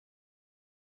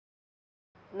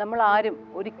നമ്മൾ ആരും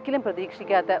ഒരിക്കലും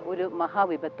പ്രതീക്ഷിക്കാത്ത ഒരു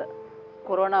മഹാവിപത്ത്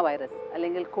കൊറോണ വൈറസ്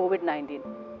അല്ലെങ്കിൽ COVID-19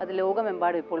 അത്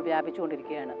ലോകമെമ്പാടും ഇപ്പോൾ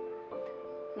വ്യാപിച്ചുകൊണ്ടിരിക്കുകയാണ്.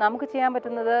 നമുക്ക് ചെയ്യാൻ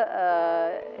പറ്റുന്നത്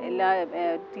എല്ലാ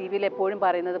TV-യിൽ എപ്പോഴും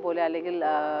പറയുന്നത് പോലെ അല്ലെങ്കിൽ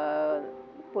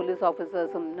പോലീസ്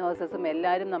ഓഫീസേഴ്സും നഴ്സസും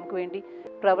എല്ലാവരും നമുക്ക് വേണ്ടി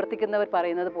പ്രവർത്തിക്കുന്നവർ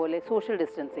പറയുന്നത് പോലെ സോഷ്യൽ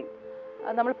ഡിസ്റ്റൻസിങ്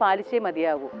അത് നമ്മൾ പാലിച്ചേ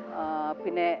മതിയാകൂ.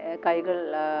 പിന്നെ കൈകൾ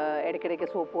ഇടയ്ക്കിടയ്ക്ക്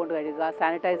സോപ്പ് കൊണ്ട് കഴുകുക,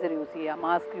 സാനിറ്റൈസർ യൂസ് ചെയ്യുക,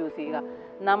 മാസ്ക് യൂസ് ചെയ്യുക,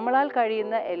 നമ്മളാൽ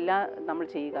കഴിയുന്ന എല്ലാം നമ്മൾ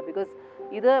ചെയ്യുക. ബിക്കോസ്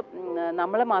ഇത്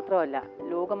നമ്മളെ മാത്രമല്ല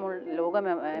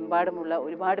ലോകമെമ്പാടുമുള്ള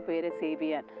ഒരുപാട് പേരെ സേവ്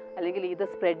ചെയ്യാൻ അല്ലെങ്കിൽ ഇത്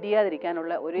സ്പ്രെഡ്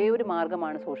ചെയ്യാതിരിക്കാനുള്ള ഒരേ ഒരു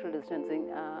മാർഗ്ഗമാണ് സോഷ്യൽ ഡിസ്റ്റൻസിങ്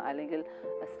അല്ലെങ്കിൽ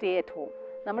സ്റ്റേ അറ്റ് ഹോം.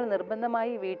 നമ്മൾ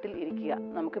നിർബന്ധമായി വീട്ടിൽ ഇരിക്കുക.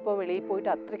 നമുക്കിപ്പോൾ വെളിയിൽ പോയിട്ട്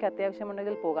അത്രയ്ക്ക്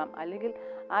അത്യാവശ്യമുണ്ടെങ്കിൽ പോകാം, അല്ലെങ്കിൽ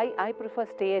I prefer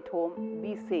stay at home,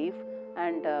 be safe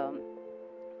and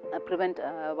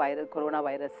prevent corona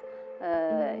virus.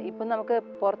 ഇപ്പം നമുക്ക്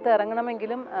പുറത്ത്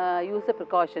ഇറങ്ങണമെങ്കിലും യൂസ് ദ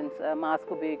പ്രിക്കോഷൻസ്,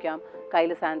 മാസ്ക് ഉപയോഗിക്കാം,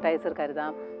 കയ്യിൽ സാനിറ്റൈസർ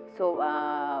കരുതാം. So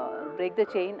break the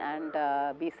chain and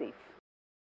be safe.